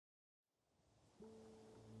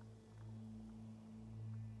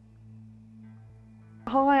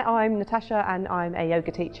Hi, I'm Natasha and I'm a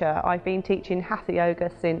yoga teacher. I've been teaching Hatha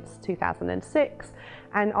Yoga since 2006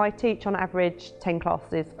 and I teach on average 10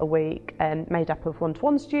 classes a week made up of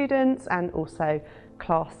one-to-one students and also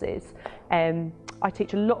classes. I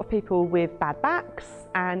teach a lot of people with bad backs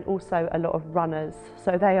and also a lot of runners,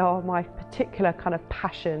 so they are my particular kind of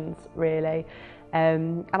passions really.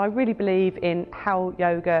 And I really believe in how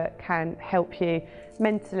yoga can help you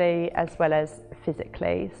mentally as well as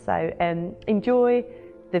physically. So enjoy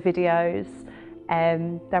the videos.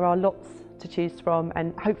 There are lots to choose from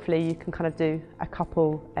and hopefully you can kind of do a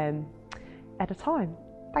couple at a time.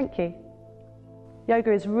 Thank you.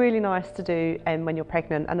 Yoga is really nice to do when you're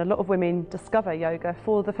pregnant, and a lot of women discover yoga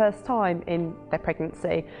for the first time in their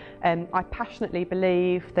pregnancy. I passionately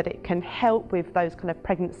believe that it can help with those kind of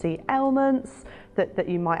pregnancy ailments that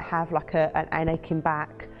you might have, like an aching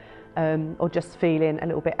back or just feeling a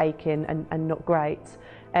little bit aching and not great.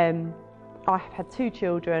 I have had 2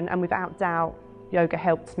 children and without doubt yoga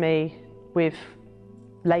helped me with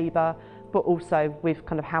labour, but also with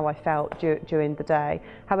kind of how I felt during the day.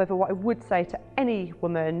 However, what I would say to any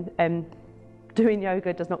woman, doing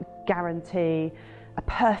yoga does not guarantee a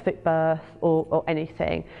perfect birth or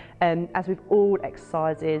anything. As with all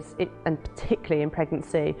exercises, and particularly in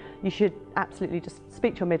pregnancy, you should absolutely just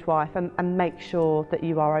speak to your midwife and make sure that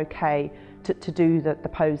you are okay to do the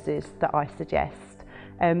poses that I suggest.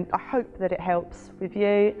 I hope that it helps with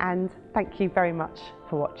you, and thank you very much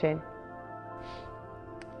for watching.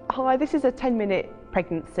 Hi, this is a 10-minute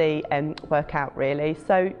pregnancy workout really.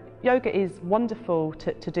 So yoga is wonderful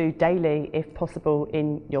to do daily if possible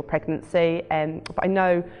in your pregnancy. But I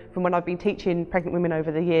know from when I've been teaching pregnant women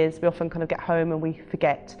over the years, we often kind of get home and we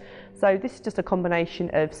forget. So this is just a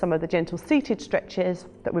combination of some of the gentle seated stretches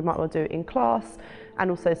that we might well do in class,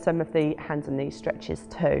 and also some of the hands and knees stretches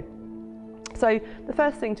too. So the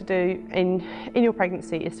first thing to do in your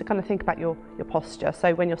pregnancy is to kind of think about your posture.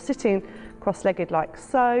 So when you're sitting cross-legged like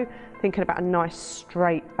so, thinking about a nice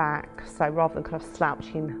straight back, so rather than kind of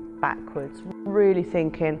slouching backwards, really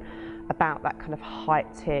thinking about that kind of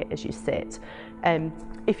height here as you sit.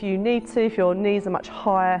 If you need to, if your knees are much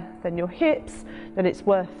higher than your hips, then it's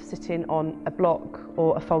worth sitting on a block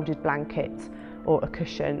or a folded blanket or a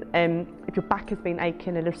cushion. If your back has been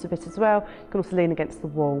aching a little bit as well, you can also lean against the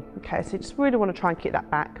wall. Okay, so you just really want to try and keep that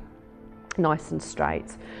back nice and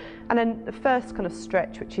straight. And then the first kind of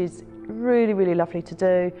stretch, which is really lovely to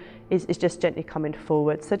do, is just gently coming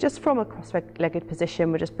forward. So just from a cross-legged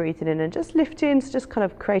position, we're just breathing in and just lifting, so just kind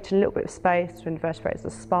of creating a little bit of space between the vertebrae of the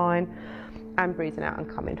spine, and breathing out and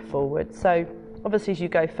coming forward. So obviously as you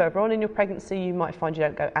go further on in your pregnancy, you might find you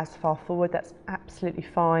don't go as far forward. That's absolutely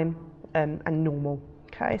fine and normal.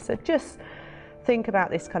 Okay, so just think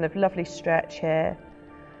about this kind of lovely stretch here.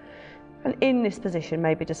 And in this position,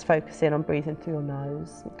 maybe just focus in on breathing through your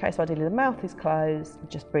nose. Okay, so ideally the mouth is closed,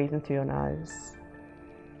 just breathing through your nose.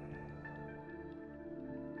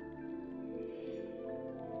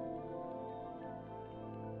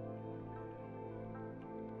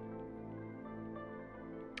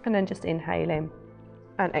 And then just inhaling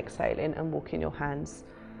and exhaling and walking your hands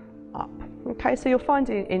up. Okay, so you'll find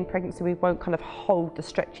in pregnancy we won't kind of hold the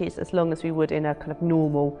stretches as long as we would in a kind of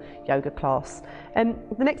normal yoga class. The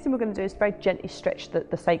next thing we're going to do is very gently stretch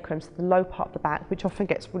the sacrum, so the low part of the back, which often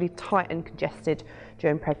gets really tight and congested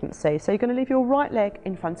during pregnancy. So you're going to leave your right leg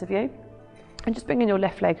in front of you and just bringing your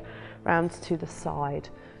left leg round to the side.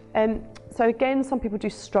 So again, some people do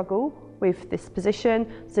struggle with this position.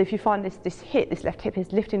 So if you find this left hip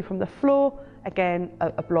is lifting from the floor, again,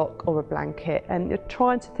 a block or a blanket, and you're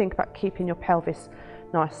trying to think about keeping your pelvis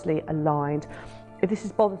nicely aligned. If this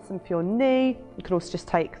is bothersome for your knee, you can also just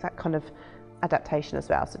take that kind of adaptation as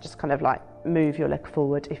well. So just kind of like move your leg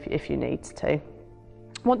forward if you need to.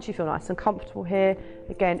 Once you feel nice and comfortable here,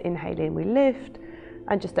 again, inhaling, we lift,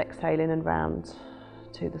 and just exhaling and round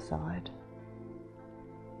to the side.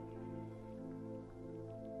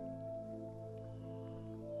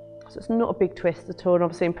 So it's not a big twist at all, and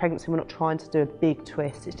obviously in pregnancy we're not trying to do a big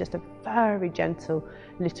twist, it's just a very gentle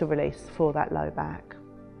little release for that low back.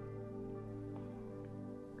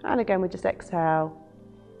 And again we just exhale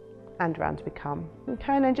and round we come.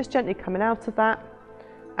 Okay, and then just gently coming out of that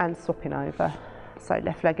and swapping over. So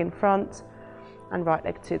left leg in front and right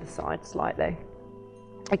leg to the side slightly.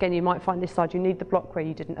 Again, you might find this side you need the block where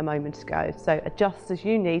you didn't a moment ago, so adjust as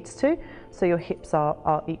you need to so your hips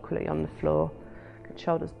are equally on the floor.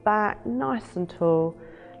 Shoulders back, nice and tall.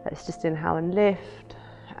 Let's just inhale and lift,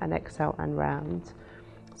 and exhale and round.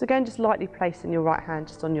 So again, just lightly placing your right hand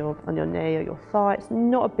just on your knee or your thigh. It's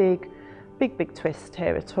not a big twist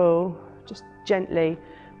here at all. Just gently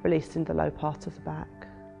releasing the low part of the back.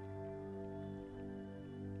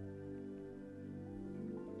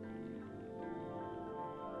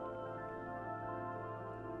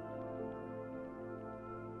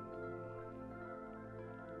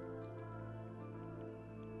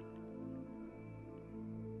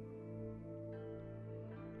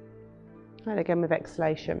 And again with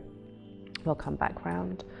exhalation, we'll come back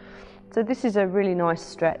round. So this is a really nice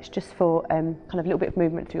stretch just for kind of a little bit of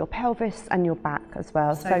movement through your pelvis and your back as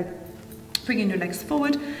well. So bringing your legs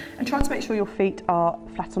forward and try to make sure your feet are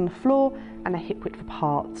flat on the floor and a hip width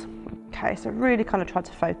apart. Okay, so really kind of try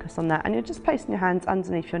to focus on that, and you're just placing your hands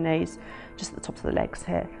underneath your knees, just at the tops of the legs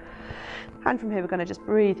here. And from here we're going to just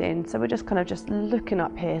breathe in, so we're just kind of just looking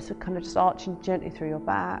up here, so kind of just arching gently through your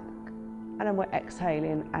back, and then we're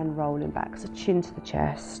exhaling and rolling back, so chin to the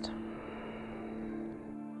chest.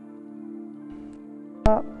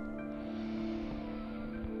 Up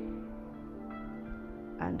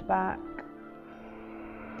and back.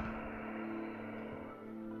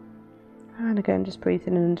 And again, just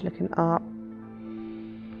breathing in and looking up.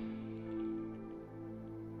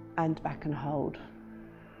 And back and hold.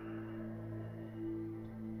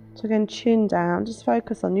 So again, chin down, just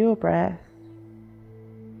focus on your breath.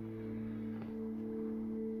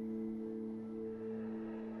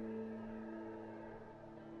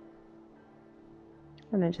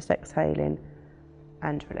 And then just exhaling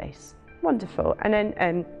and release. Wonderful. And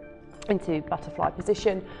then into butterfly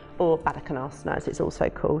position, or Baddha Konasana as it's also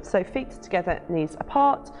called. So feet together, knees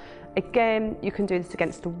apart. Again, you can do this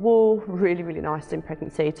against a wall, really, really nice in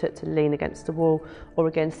pregnancy to lean against the wall, or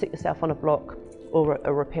again, sit yourself on a block or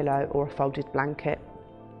a pillow or a folded blanket.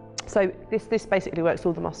 So this basically works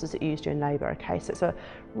all the muscles that you use during labour, okay? So it's a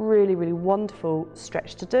really, really wonderful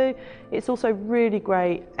stretch to do. It's also really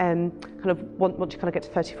great kind of once you kind of get to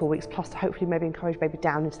 34 weeks plus to hopefully maybe encourage baby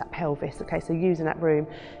down into that pelvis, okay? So using that room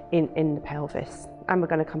in the pelvis. And we're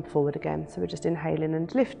going to come forward again. So we're just inhaling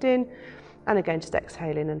and lifting, and again just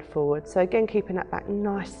exhaling and forward. So again, keeping that back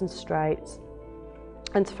nice and straight,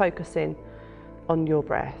 and focusing on your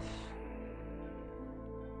breath.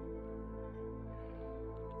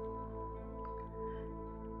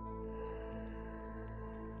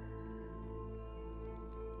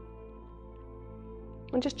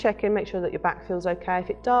 And just check in, make sure that your back feels okay. If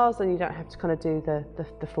it does, then you don't have to kind of do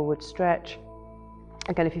the forward stretch.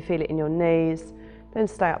 Again, if you feel it in your knees, then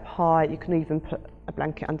stay up high. You can even put a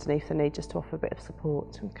blanket underneath the knee just to offer a bit of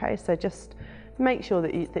support. Okay, so just make sure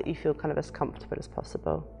that you feel kind of as comfortable as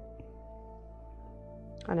possible.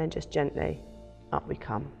 And then just gently up we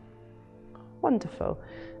come. Wonderful.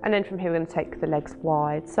 And then from here we're going to take the legs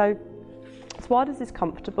wide. So as wide as is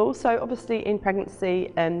comfortable. So obviously in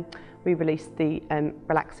pregnancy, we release the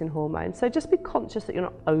relaxing hormone. So just be conscious that you're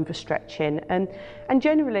not overstretching. And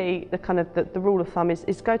generally, the rule of thumb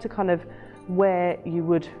is go to kind of where you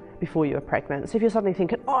would before you were pregnant. So if you're suddenly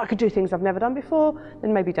thinking, oh, I could do things I've never done before,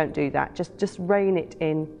 then maybe don't do that. Just rein it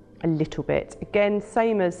in a little bit. Again,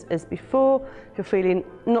 same as before. If you're feeling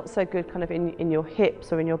not so good kind of in your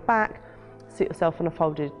hips or in your back, sit yourself on a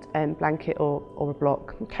folded blanket or a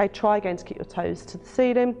block. Okay, try again to keep your toes to the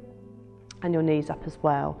ceiling and your knees up as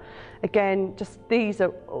well. Again, just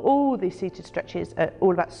all these seated stretches are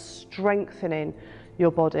all about strengthening your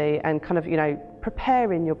body and kind of, you know,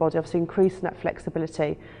 preparing your body, obviously increasing that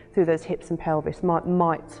flexibility through those hips and pelvis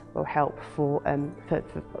will help for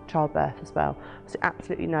childbirth as well. So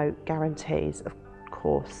absolutely no guarantees, of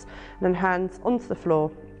course. And then hands onto the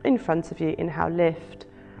floor in front of you, inhale, lift,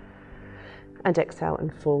 and exhale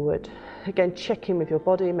and forward. Again, check in with your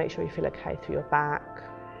body, make sure you feel okay through your back.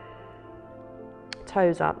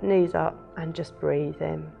 Toes up, knees up, and just breathe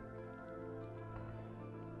in.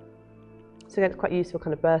 So again, it's quite useful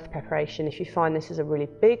kind of birth preparation. If you find this is a really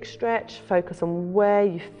big stretch, focus on where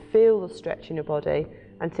you feel the stretch in your body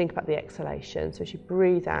and think about the exhalation. So as you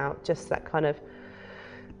breathe out, just that kind of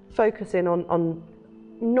focusing on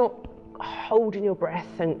not holding your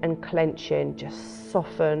breath and clenching, just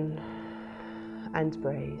soften and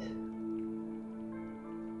breathe.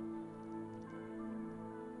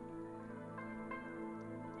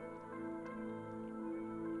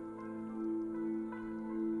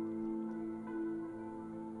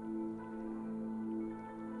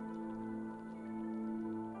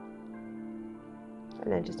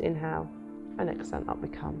 And then just inhale and exhale, up we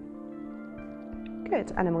come.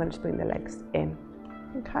 Good, and then we're going to just bring the legs in.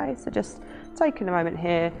 Okay, so just taking a moment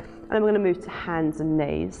here, and then we're going to move to hands and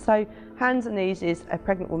knees. So hands and knees is a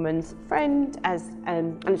pregnant woman's friend,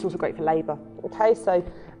 and it's also great for labour. Okay, so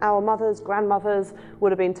our mothers, grandmothers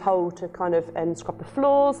would have been told to kind of scrub the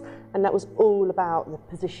floors, and that was all about the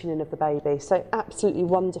positioning of the baby. So absolutely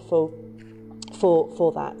wonderful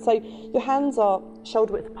for that. So your hands are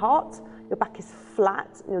shoulder width apart. Your back is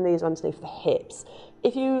flat and your knees are underneath the hips.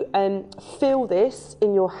 If you feel this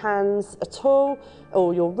in your hands at all,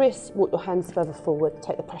 or your wrists, walk your hands further forward,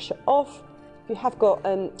 take the pressure off. If you have got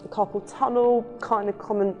carpal tunnel, kind of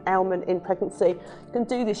common ailment in pregnancy, you can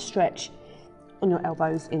do this stretch on your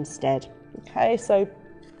elbows instead. Okay, so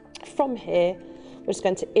from here, we're just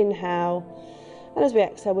going to inhale, and as we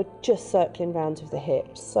exhale, we're just circling round with the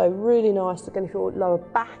hips. So really nice, again, if your lower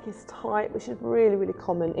back is tight, which is really, really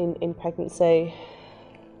common in pregnancy,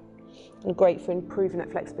 and great for improving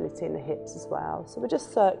that flexibility in the hips as well. So we're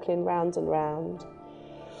just circling round and round.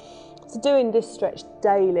 So doing this stretch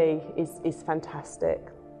daily is fantastic.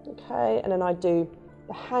 Okay, and then I do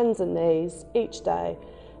the hands and knees each day,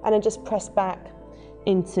 and then just press back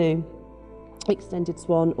into extended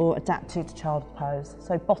swan or adapted child pose.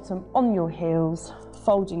 So bottom on your heels,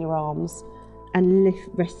 folding your arms, and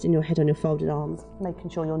resting your head on your folded arms,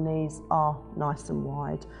 making sure your knees are nice and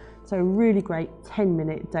wide. So a really great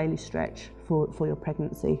 10-minute daily stretch for your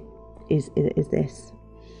pregnancy is this.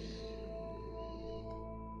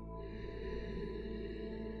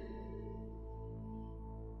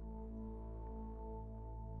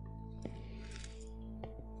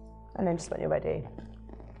 And then just when you're ready,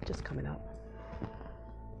 just coming up.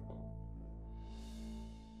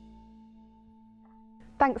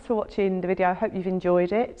 Thanks for watching the video. I hope you've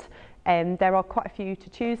enjoyed it. There are quite a few to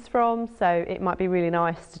choose from, so it might be really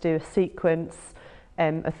nice to do a sequence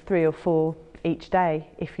of 3 or 4 each day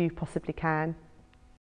if you possibly can.